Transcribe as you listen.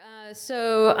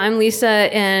So I'm Lisa,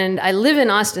 and I live in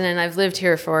Austin, and I've lived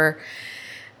here for,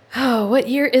 what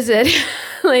year is it?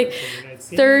 Like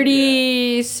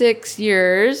 36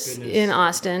 years in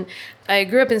Austin. I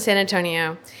grew up in San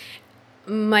Antonio.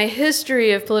 My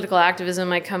history of political activism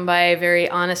I come by very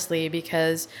honestly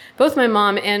because both my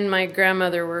mom and my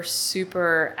grandmother were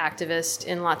super activist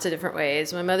in lots of different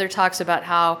ways. My mother talks about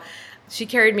how she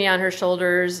carried me on her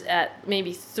shoulders at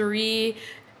maybe 3,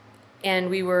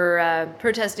 and we were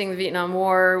protesting the Vietnam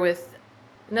War with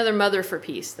another Mother for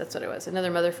Peace. That's what it was, another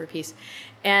Mother for Peace.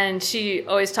 And she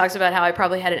always talks about how I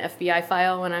probably had an FBI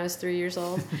file when I was 3 years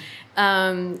old.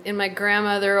 And my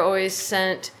grandmother always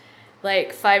sent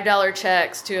like $5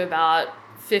 checks to about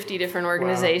 50 different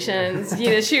organizations. Wow. You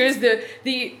know, she was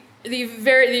the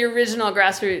original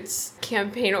grassroots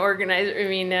campaign organizer.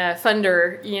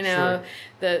 Funder. You know,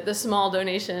 sure. the small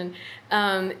donation.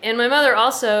 And my mother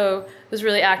also was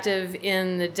really active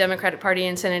in the Democratic Party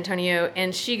in San Antonio,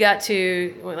 and she got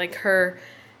to, like, her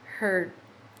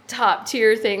top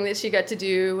tier thing that she got to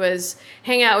do was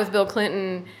hang out with Bill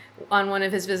Clinton on one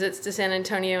of his visits to San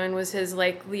Antonio, and was his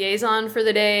like liaison for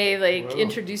the day, like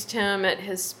introduced him at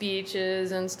his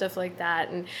speeches and stuff like that.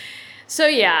 And so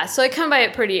I come by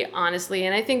it pretty honestly,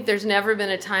 and I think there's never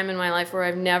been a time in my life where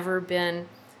I've never been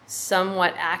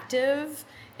somewhat active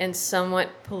and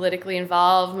somewhat politically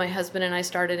involved. My husband and I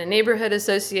started a neighborhood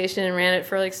association and ran it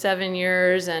for like 7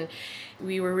 years, and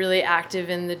we were really active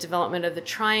in the development of the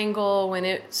Triangle when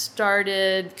it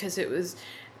started, because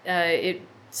it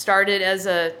started as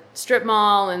a strip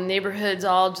mall, and neighborhoods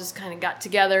all just kind of got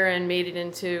together and made it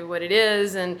into what it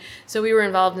is. And so we were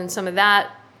involved in some of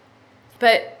that.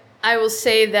 But I will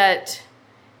say that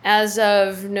as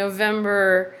of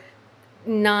November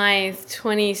 9th,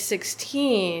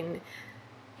 2016,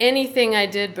 anything I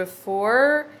did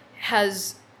before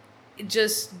has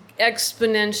just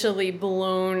exponentially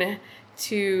blown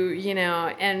to,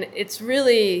 and it's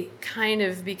really kind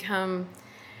of become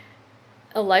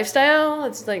a lifestyle.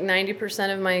 It's like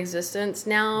 90% of my existence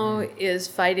now is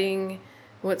fighting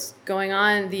what's going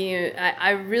on.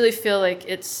 I really feel like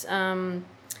it's,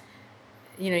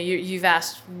 you've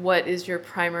asked what is your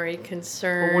primary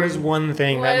concern. Well, what is one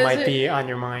thing that might be on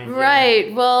your mind? Right.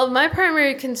 Yeah. Well, my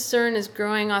primary concern is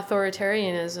growing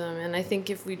authoritarianism. And I think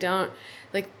if we don't,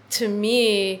 to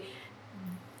me,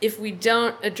 if we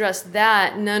don't address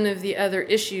that, none of the other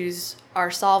issues are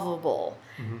solvable.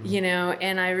 Mm-hmm.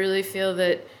 And I really feel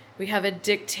that we have a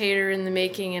dictator in the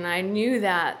making, and I knew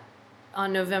that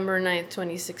on November 9th,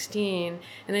 2016,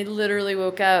 and I literally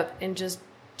woke up and just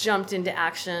jumped into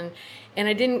action. And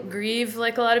I didn't grieve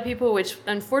like a lot of people, which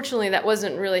unfortunately that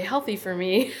wasn't really healthy for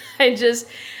me. I just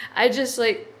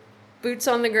like boots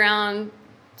on the ground,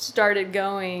 started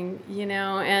going,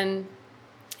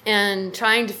 and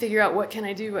trying to figure out what can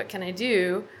I do?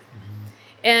 Mm-hmm.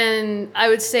 And I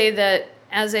would say that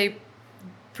as a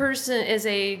person, as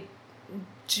a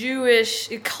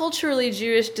culturally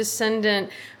Jewish descendant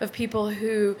of people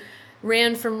who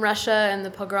ran from Russia and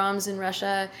the pogroms in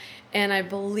Russia, and I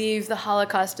believe the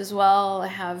Holocaust as well. I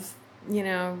have,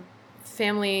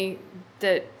 family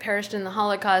that perished in the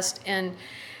Holocaust, and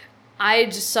I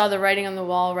just saw the writing on the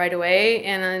wall right away.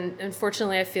 And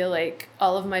unfortunately, I feel like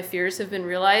all of my fears have been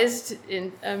realized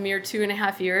in a mere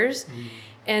 2.5 years. Mm.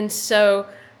 And so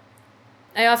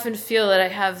I often feel that I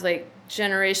have like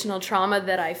generational trauma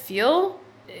that I feel.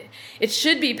 It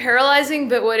should be paralyzing,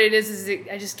 but what it is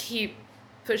I just keep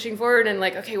pushing forward and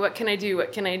like, okay, what can I do?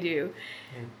 What can I do?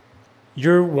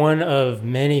 You're one of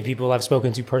many people I've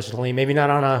spoken to personally, maybe not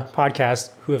on a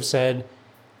podcast, who have said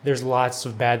there's lots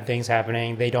of bad things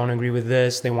happening. They don't agree with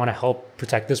this. They want to help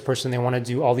protect this person. They want to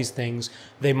do all these things.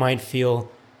 They might feel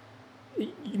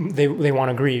they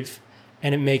want to grieve,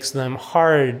 and it makes them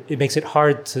hard. It makes it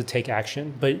hard to take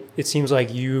action. But it seems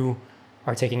like you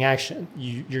are taking action.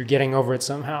 You're getting over it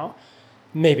somehow,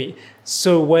 maybe.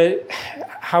 So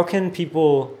how can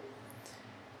people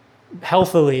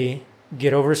healthily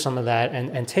get over some of that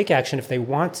and take action if they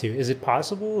want to? Is it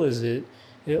possible? Is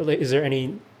there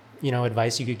any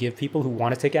advice you could give people who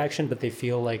want to take action but they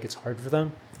feel like it's hard for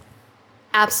them?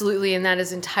 Absolutely, and that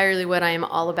is entirely what I am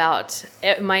all about.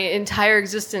 My entire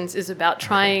existence is about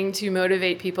trying to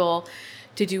motivate people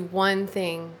to do one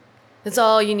thing. That's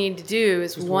all you need to do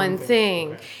is one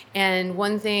thing. Okay. And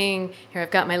one thing, here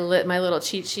I've got my little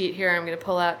cheat sheet here I'm going to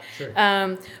pull out.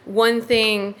 Sure. One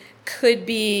thing could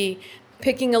be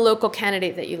picking a local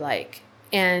candidate that you like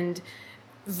and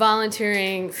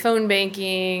volunteering, phone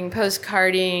banking,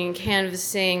 postcarding,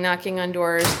 canvassing, knocking on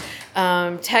doors,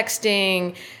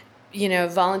 texting,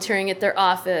 volunteering at their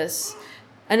office.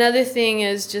 Another thing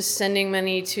is just sending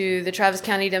money to the Travis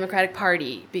County Democratic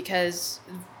Party, because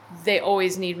they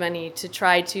always need money to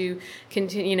try to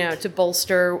continue, to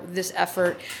bolster this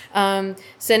effort.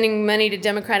 Sending money to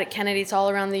Democratic candidates all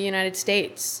around the United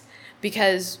States,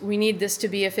 because we need this to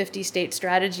be a 50-state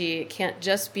strategy. It can't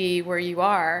just be where you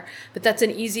are, but that's an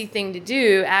easy thing to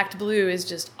do. Act Blue is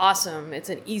just awesome. It's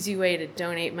an easy way to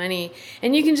donate money,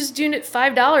 and you can just do it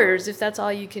 $5 if that's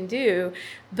all you can do,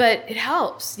 but it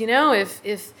helps.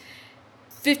 If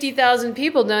 50,000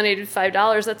 people donated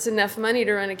 $5, that's enough money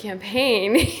to run a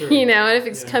campaign. Sure. And if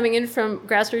it's coming in from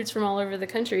grassroots from all over the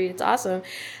country, it's awesome.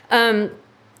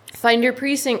 Find your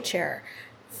precinct chair.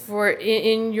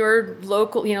 In your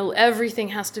local, everything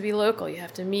has to be local. You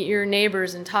have to meet your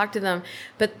neighbors and talk to them.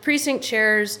 But precinct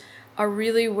chairs are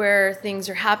really where things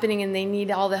are happening, and they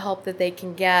need all the help that they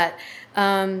can get.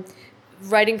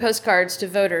 Writing postcards to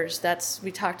voters,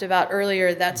 we talked about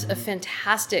earlier, that's a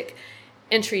fantastic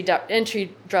entry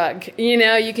drug.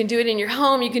 You can do it in your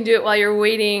home. You can do it while you're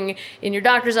waiting in your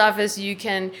doctor's office. You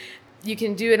can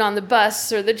do it on the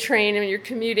bus or the train when you're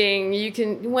commuting. You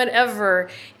can, whatever.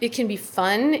 It can be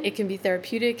fun. It can be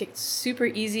therapeutic. It's super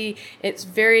easy. It's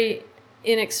very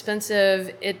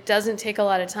inexpensive. It doesn't take a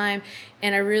lot of time.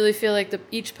 And I really feel like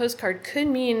each postcard could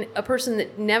mean a person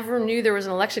that never knew there was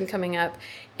an election coming up,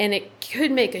 and it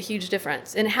could make a huge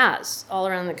difference, and has all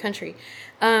around the country.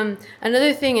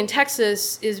 Another thing in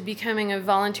Texas is becoming a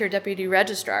volunteer deputy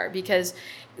registrar, because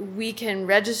we can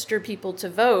register people to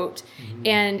vote,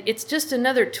 and it's just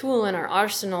another tool in our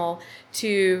arsenal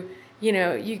to,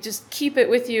 you just keep it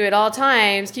with you at all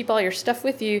times, keep all your stuff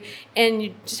with you, and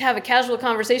you just have a casual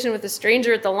conversation with a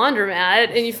stranger at the laundromat,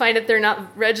 and you find that they're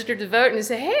not registered to vote, and you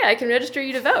say, hey, I can register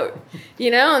you to vote,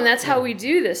 and that's how we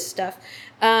do this stuff.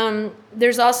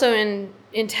 There's also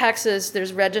in Texas,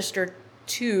 there's Register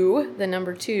 2, the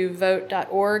number 2,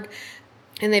 vote.org,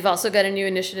 and they've also got a new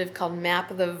initiative called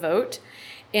Map the Vote.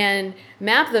 And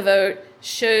Map the Vote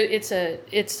it's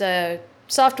a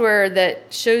software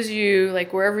that shows you,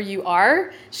 like, wherever you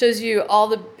are, shows you all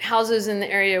the houses in the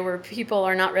area where people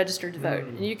are not registered to vote.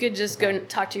 And you could just go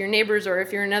talk to your neighbors, or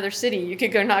if you're in another city, you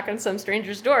could go knock on some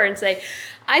stranger's door and say,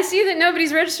 I see that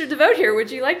nobody's registered to vote here. Would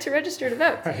you like to register to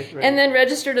vote? Right. And then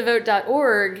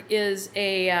registertovote.org is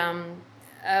a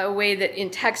way that in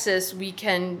Texas we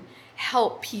can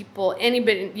help people,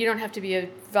 anybody, you don't have to be a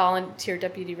volunteer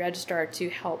deputy registrar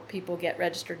to help people get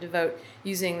registered to vote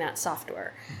using that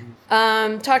software.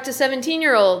 Talk to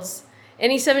 17-year-olds,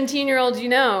 any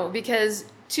 17-year-old because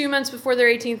 2 months before their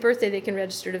 18th birthday, they can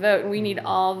register to vote, and we need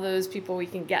all those people we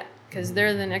can get, because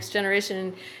they're the next generation,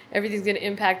 and everything's going to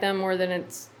impact them more than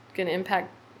it's going to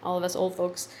impact all of us old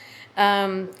folks.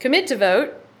 Commit to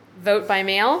vote, vote by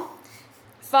mail.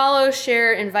 Follow,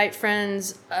 share, invite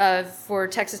friends for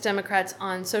Texas Democrats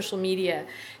on social media,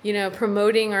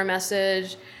 promoting our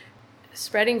message,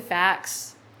 spreading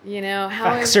facts,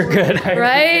 facts are good.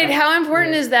 Right? Yeah. How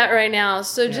important is that right now?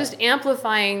 So just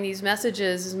amplifying these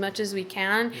messages as much as we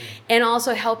can, and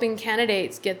also helping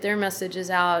candidates get their messages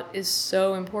out is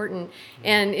so important,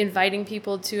 and inviting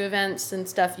people to events and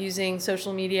stuff using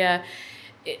social media.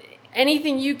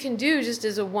 Anything you can do just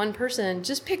as a one person,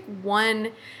 just pick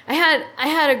one. I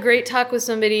had a great talk with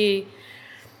somebody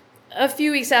a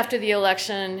few weeks after the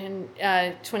election in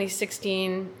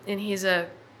 2016, and he's a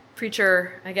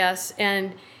preacher, I guess,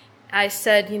 and I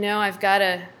said, I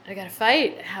gotta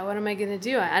fight. What am I gonna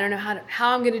do? I don't know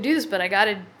how I'm gonna do this, but I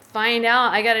gotta find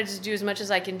out. I gotta just do as much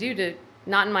as I can do to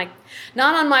not on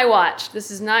my watch.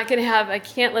 This is not gonna happen. I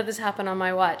can't let this happen on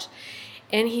my watch.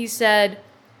 And he said,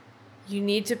 you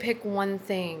need to pick one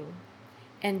thing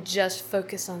and just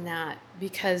focus on that,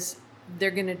 because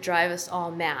they're going to drive us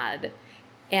all mad,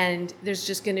 and there's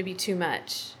just going to be too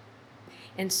much.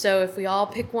 And so if we all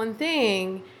pick one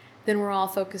thing, then we're all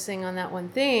focusing on that one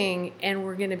thing, and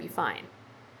we're going to be fine.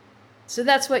 So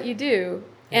that's what you do.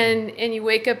 And you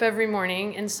wake up every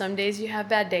morning, and some days you have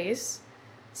bad days.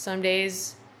 Some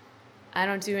days I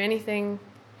don't do anything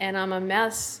and I'm a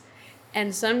mess.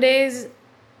 And some days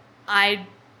I'm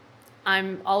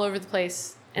all over the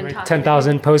place and talking.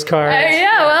 10,000 postcards.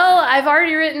 Well, I've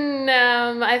already written,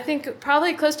 I think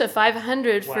probably close to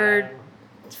 500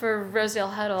 for Rosedale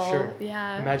Huddle. Sure.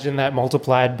 Yeah. Imagine that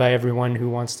multiplied by everyone who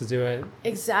wants to do it.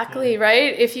 Exactly,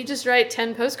 right? If you just write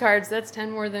 10 postcards, that's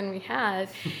 10 more than we had.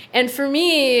 And for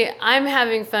me, I'm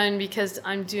having fun because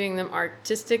I'm doing them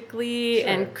artistically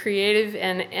and creative,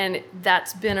 and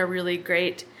that's been a really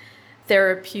great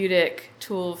therapeutic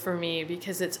tool for me,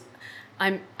 because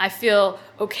I feel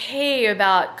okay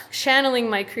about channeling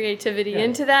my creativity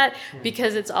into that,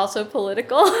 because it's also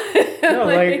political.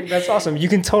 No, that's awesome. You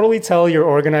can totally tell your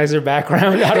organizer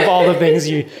background out of all the things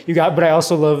you got, but I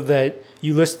also love that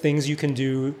you list things you can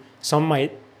do. Some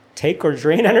might take or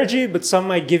drain energy, but some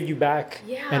might give you back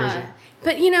energy.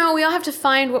 But, you know, we all have to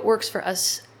find what works for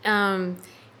us.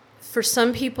 For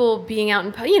some people, being out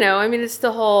in, you know, I mean, it's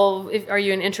the whole, are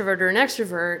you an introvert or an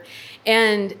extrovert?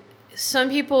 And some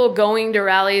people going to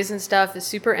rallies and stuff is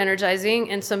super energizing,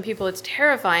 and some people it's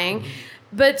terrifying. Mm-hmm.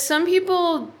 But some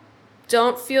people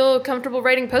don't feel comfortable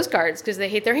writing postcards because they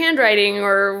hate their handwriting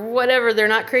or whatever. They're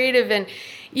not creative. And,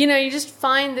 you know, you just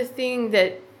find the thing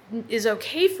that is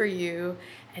okay for you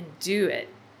and do it.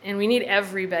 And we need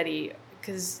everybody,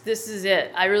 because this is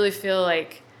it. I really feel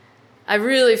like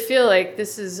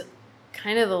this is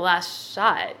kind of the last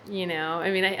shot, you know.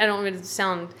 I mean, I don't want to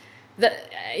sound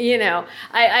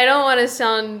I don't want to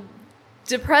sound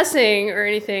depressing or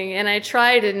anything, and I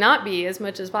try to not be as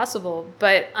much as possible,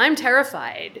 but I'm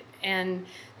terrified, and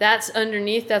that's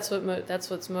underneath. That's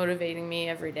what's motivating me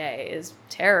every day is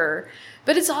terror.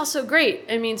 But it's also great.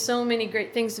 I mean, so many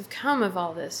great things have come of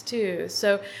all this too.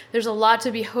 So there's a lot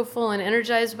to be hopeful and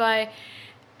energized by.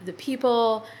 The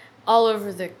people all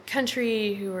over the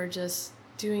country who are just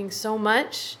doing so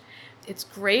much. It's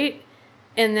great.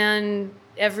 And then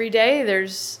every day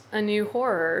there's a new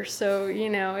horror. So, you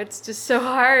know, it's just so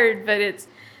hard, but you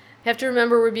have to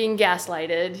remember we're being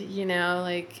gaslighted, you know,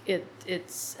 like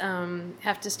it's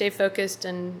have to stay focused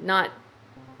and not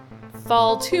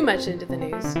fall too much into the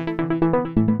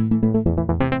news.